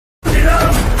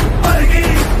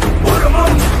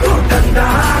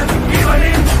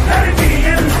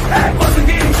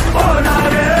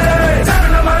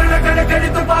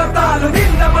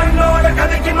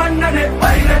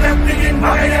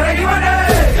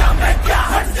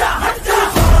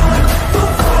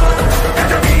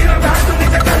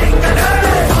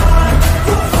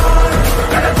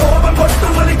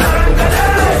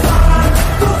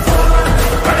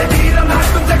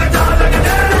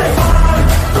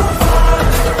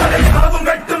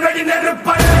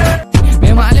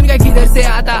से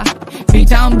आता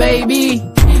पीछा बेबी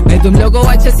मैं तुम लोगों को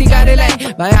अच्छा सिखा रहे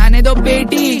लाई भाई आने दो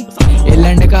बेटी ये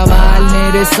लंड का बाल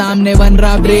मेरे सामने बन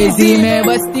रहा ब्रेजी में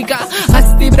बस्ती का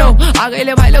हस्ती ब्रो आ गए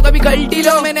ले भाई लोग अभी गलती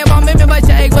लो मैंने बॉम्बे में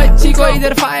बचा एक बच्ची को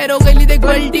इधर फायर हो गई देख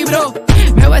गलती ब्रो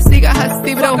मैं बस्ती का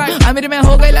हस्ती ब्रो अमीर में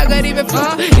हो गई गरीब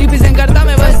रिप्रेजेंट करता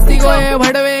मैं बस्ती को ये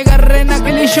भड़वे कर रहे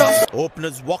नकली show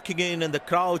Openers walking in and the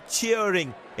crowd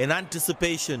cheering in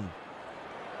anticipation.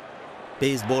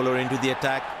 Pace bowler into the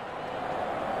attack.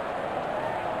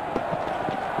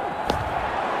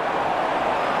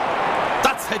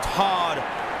 That's hit hard.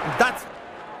 That's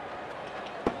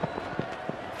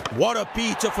what a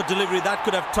peach of a delivery that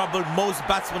could have troubled most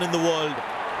batsmen in the world.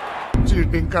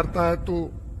 Cheating करता है तू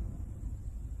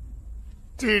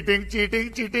cheating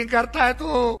cheating cheating करता है तू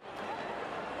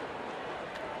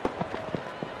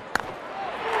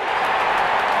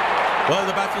Well,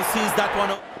 the batsman sees that one.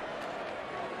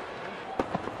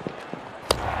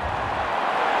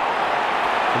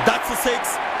 That's a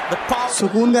six. The power.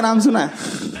 सुकून का नाम सुना है?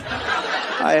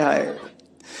 हाय हाय,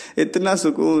 इतना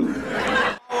सुकून.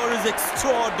 Power is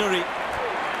extraordinary.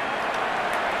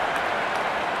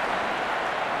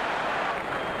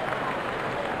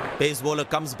 Pace bowler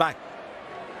comes back.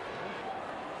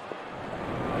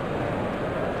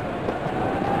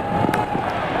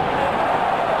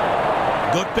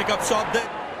 Good pickup shot there.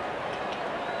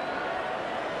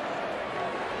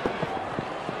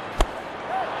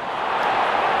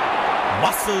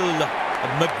 Muscle, a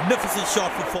magnificent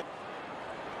shot for four.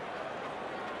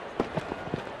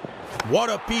 What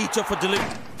a peach of a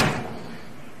delivery.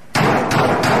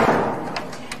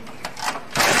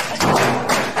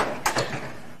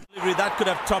 That could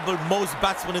have troubled most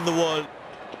batsmen in the world.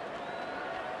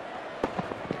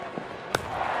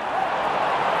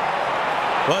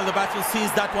 Well, the batsman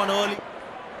sees that one early.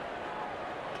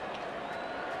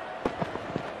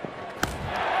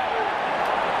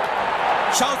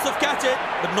 Shouts of catch it,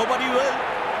 but nobody will.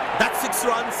 That's 6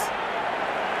 runs.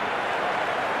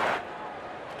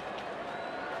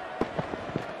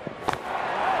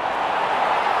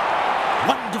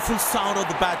 Wonderful sound of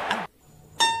the bat.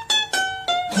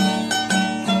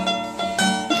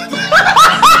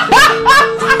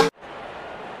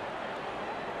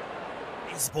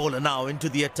 Pace bowler now into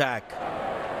the attack.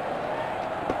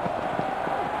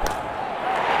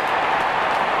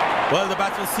 Well, the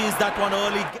batsman sees that one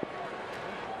early.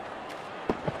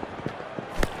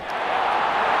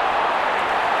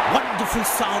 Wonderful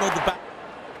sound of the bat.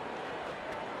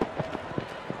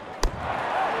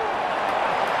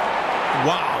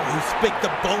 Wow, he's picked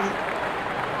the ball.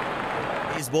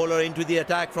 Pace bowler into the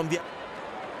attack from the...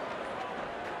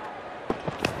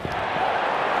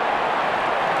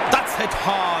 Hit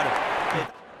hard.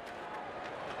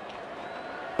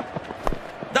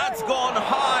 That's gone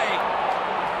high.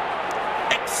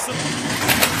 Excellent.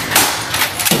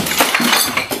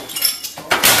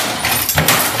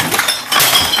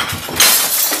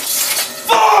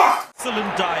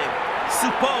 Excellent dive.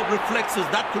 Superb reflexes.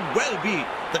 That could well be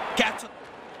the catch.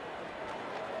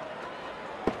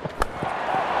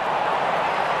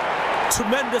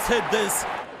 Tremendous hit this.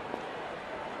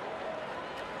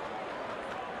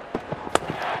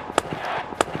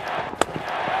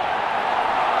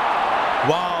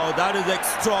 Wow, that is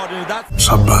extraordinary. That's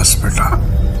शाबाश बेटा,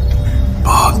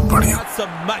 बहुत बढ़िया. That's a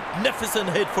magnificent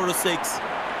hit for a 6.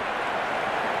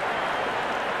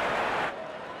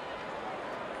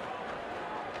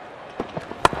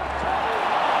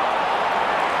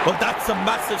 Well, that's a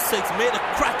massive 6. Made a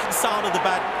cracking sound of the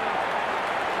bat.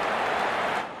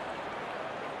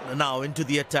 And now into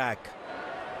the attack.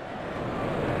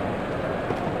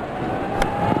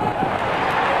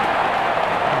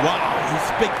 Wow.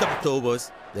 He's picked up the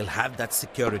overs. They'll have that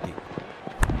security.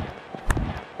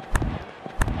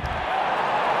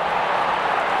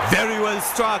 Very well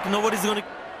struck. Nobody's going to...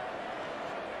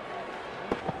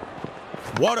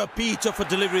 What a peach of a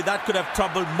delivery. That could have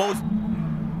troubled most...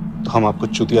 हम आपको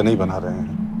चूतिया नहीं बना रहे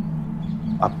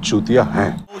हैं. आप चूतिया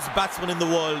हैं. Most batsmen in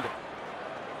the world.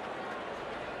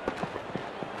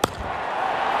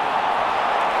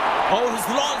 Oh, he's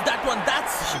launched that one.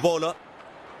 That's bowler.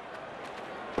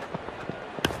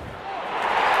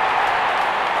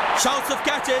 Shouts of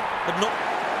catch it, but no.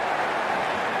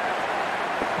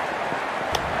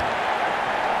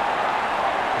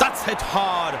 That's hit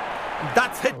hard.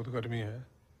 That's hit. बहुत गर्मी है.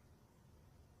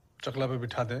 चकला पे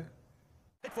बिठा दे।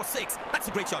 Hit for 6. That's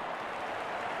a great shot.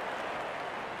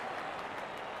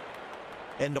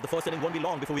 End of the first inning won't be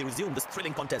long before we resume this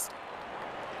thrilling contest.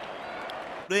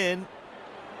 In.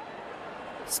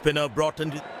 Spinner brought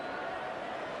in.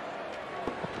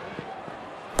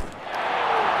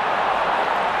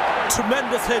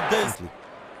 Tremendous hit this.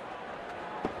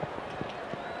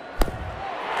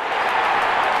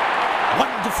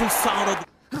 Wonderful sound of.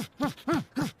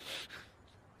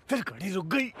 फिर घड़ी रुक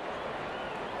गई।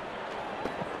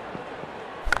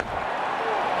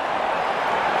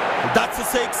 That's a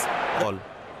 6. Ball.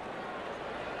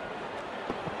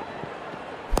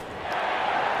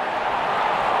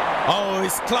 Oh,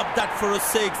 he's clubbed that for a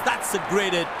 6. That's a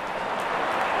great hit.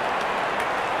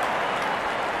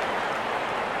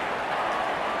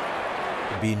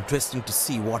 It'll be interesting to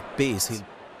see what pace he'll.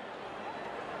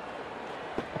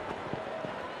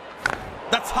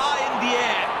 That's high in the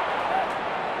air.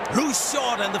 Loose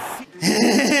shot and the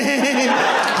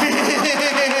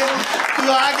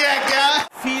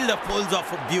fielder pulls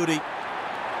off a beauty.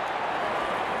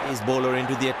 His bowler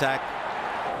into the attack.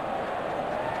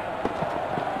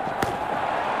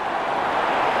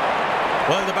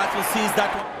 Well, the batsman sees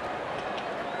that one.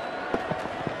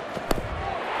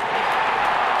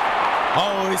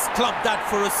 Oh, he's clubbed that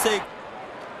for a 6.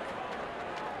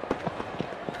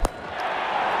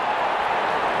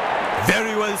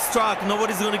 Very well struck.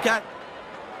 Nobody's going to catch.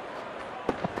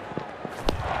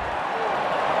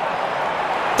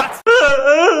 That's.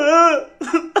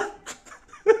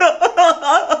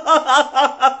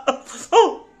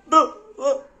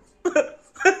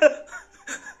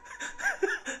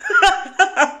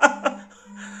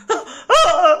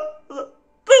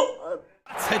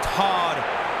 That's hit hard.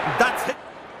 That's hit.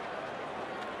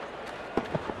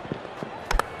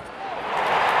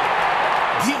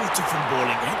 Beautiful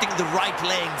bowling, hitting the right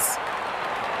legs.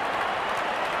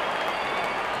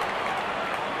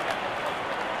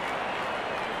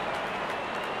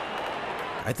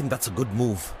 I think that's a good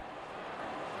move.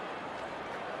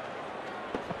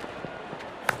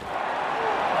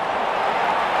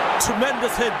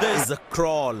 Tremendous hit. This is a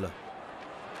crawl.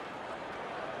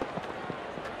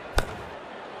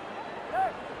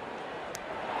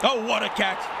 Oh, what a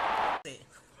catch.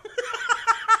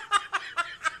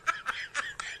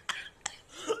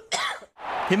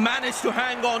 He managed to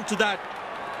hang on to that.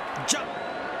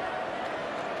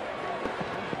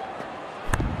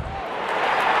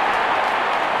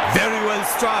 Very well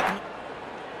struck.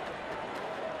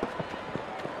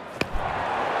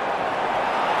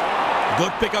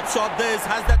 Good pickup shot this.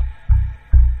 Has that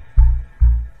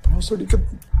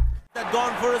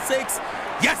gone for a 6?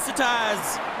 Yes, it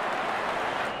has.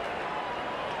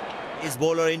 His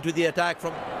bowler into the attack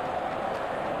from.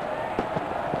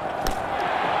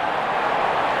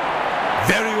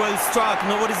 Very well struck.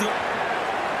 Nobody's.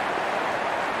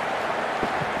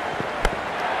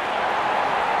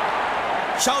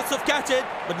 Shouts of catch it,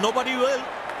 but nobody will.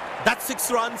 That's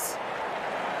 6 runs.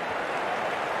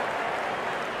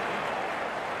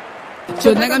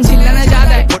 चोदना कम चिल्लाना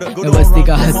ज्यादा है, मैं बस्ती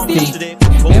का हस्ती,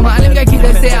 मैं मालूम क्या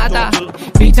किधर से आता,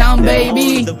 पीछा हूँ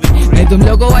बेबी, मैं तुम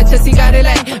लोगों को अच्छा सिखा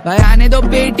लाए, भाई आने दो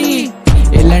बेटी,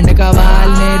 ये लंड का बाल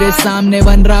मेरे सामने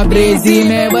बन रहा ब्रेजी,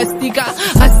 मैं बस्ती का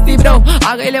हस्ती ब्रो,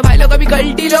 आ गए ले भाई लोग अभी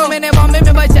गलती लो, मैंने बॉम्बे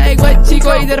में बचा एक बच्ची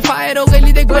को, इधर फायर हो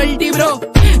गई देख गलती ब्रो,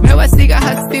 मैं बस्ती का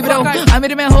हस्ती ब्रो,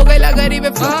 अमीर में हो गई गरीब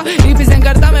रिप्रेजेंट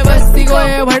करता मैं बस्ती को,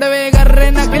 ये भड़वे कर रहे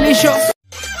नकली शो।